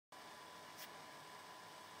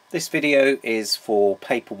This video is for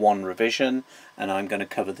paper 1 revision, and I'm going to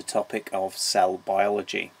cover the topic of cell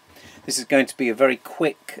biology. This is going to be a very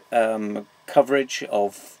quick coverage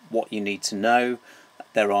of what you need to know.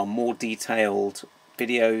 There are more detailed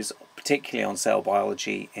videos, particularly on cell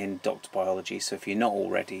biology, in DrBiology, so if you're not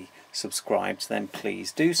already subscribed, then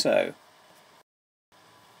please do so.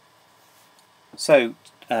 So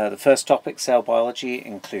the first topic, cell biology,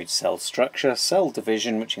 includes cell structure, cell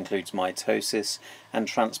division, which includes mitosis, and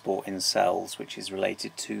transport in cells, which is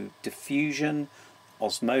related to diffusion,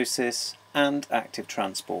 osmosis, and active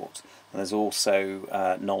transport. And there's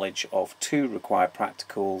also knowledge of 2 required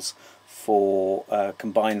practicals for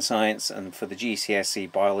combined science, and for the GCSE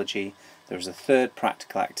biology there is a 3rd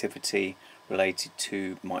practical activity related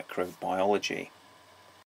to microbiology.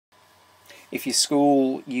 If your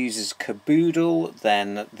school uses Caboodle,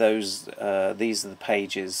 then these are the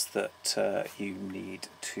pages that you need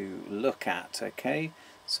to look at. Okay,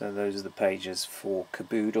 so those are the pages for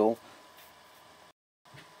Caboodle.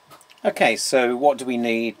 Okay, so what do we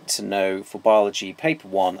need to know for biology, paper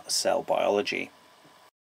 1, cell biology?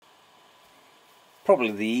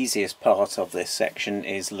 Probably the easiest part of this section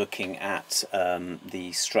is looking at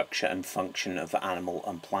the structure and function of animal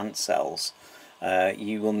and plant cells.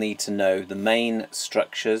 You will need to know the main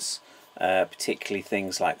structures, particularly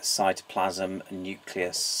things like the cytoplasm,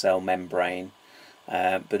 nucleus, cell membrane,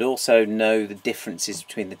 but also know the differences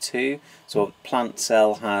between the two. So a plant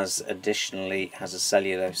cell additionally has a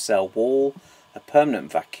cellular cell wall, a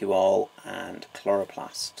permanent vacuole, and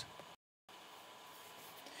chloroplast.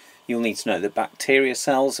 You'll need to know that bacteria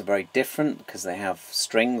cells are very different because they have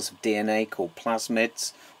strings of DNA called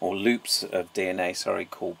plasmids, or loops of DNA, sorry,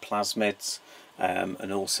 called plasmids.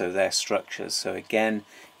 And also their structures. So again,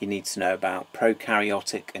 you need to know about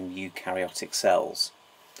prokaryotic and eukaryotic cells.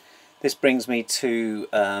 This brings me to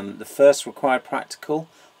the first required practical,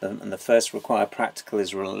 and the first required practical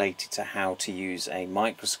is related to how to use a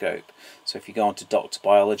microscope. So if you go on to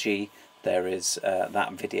DrBiology, there is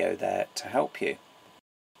that video there to help you.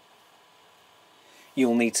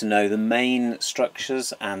 You'll need to know the main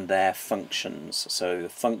structures and their functions. So the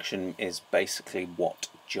function is basically what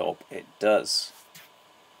job it does.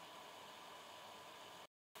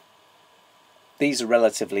 These are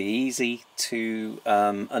relatively easy to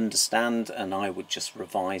understand, and I would just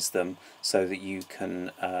revise them so that you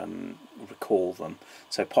can recall them.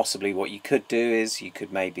 So possibly what you could do is you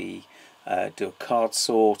could maybe do a card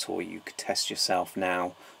sort, or you could test yourself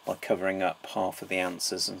now by covering up half of the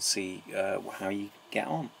answers and see how you get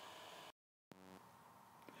on.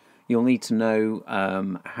 You'll need to know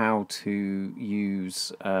how to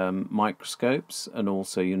use microscopes, and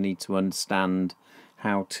also you'll need to understand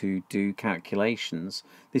how to do calculations.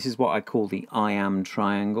 This is what I call the I-am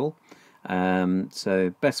triangle.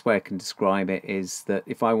 So best way I can describe it is that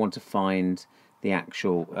if I want to find the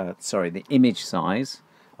actual, the image size,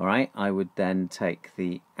 all right, I would then take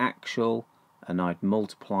the actual and I'd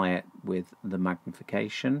multiply it with the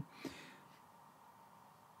magnification.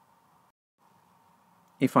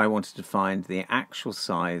 If I wanted to find the actual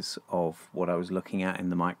size of what I was looking at in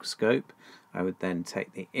the microscope, I would then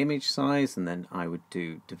take the image size and then I would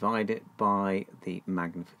divide it by the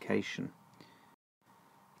magnification.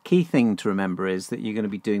 Key thing to remember is that you're going to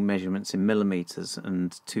be doing measurements in millimeters,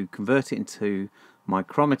 and to convert it into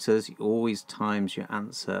micrometers, you always times your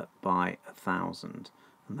answer by 1,000,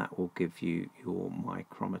 and that will give you your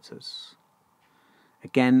micrometers.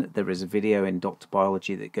 Again, there is a video in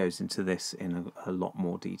DrBiology that goes into this in a lot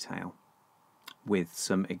more detail, with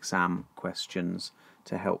some exam questions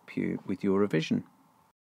to help you with your revision.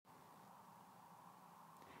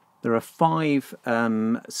 There are 5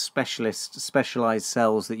 specialised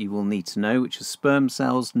cells that you will need to know, which are sperm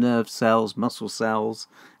cells, nerve cells, muscle cells,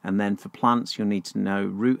 and then for plants you'll need to know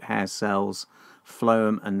root hair cells,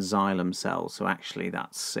 phloem and xylem cells. So actually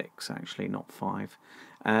that's 6, actually, not 5.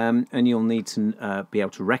 And you'll need to be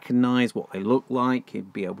able to recognise what they look like, you'll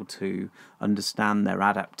be able to understand their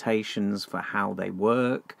adaptations for how they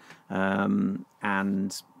work,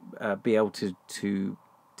 and be able to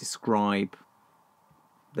describe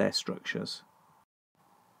their structures.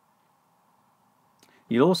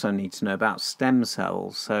 You'll also need to know about stem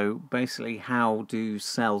cells. So basically, how do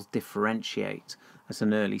cells differentiate at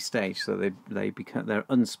an early stage? So they're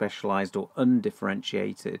unspecialised or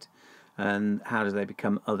undifferentiated, and how do they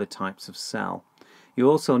become other types of cell? You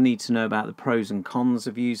also need to know about the pros and cons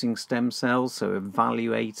of using stem cells, so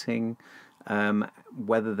evaluating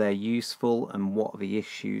whether they're useful and what are the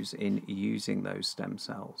issues in using those stem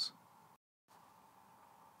cells.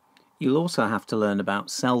 You'll also have to learn about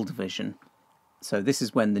cell division. So this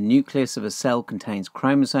is when the nucleus of a cell contains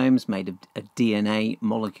chromosomes made of DNA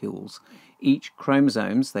molecules. Each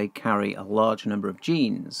chromosomes, they carry a large number of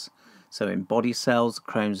genes. So in body cells,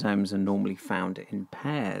 chromosomes are normally found in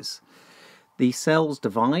pairs. The cells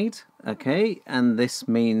divide, okay, and this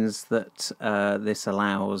means that this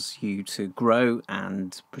allows you to grow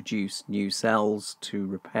and produce new cells to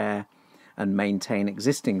repair and maintain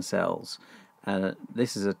existing cells.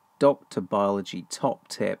 This is a DrBiology top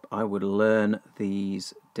tip. I would learn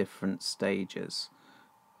these different stages.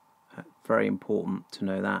 Very important to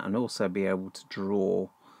know that, and also be able to draw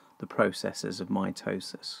the processes of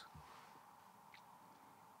mitosis.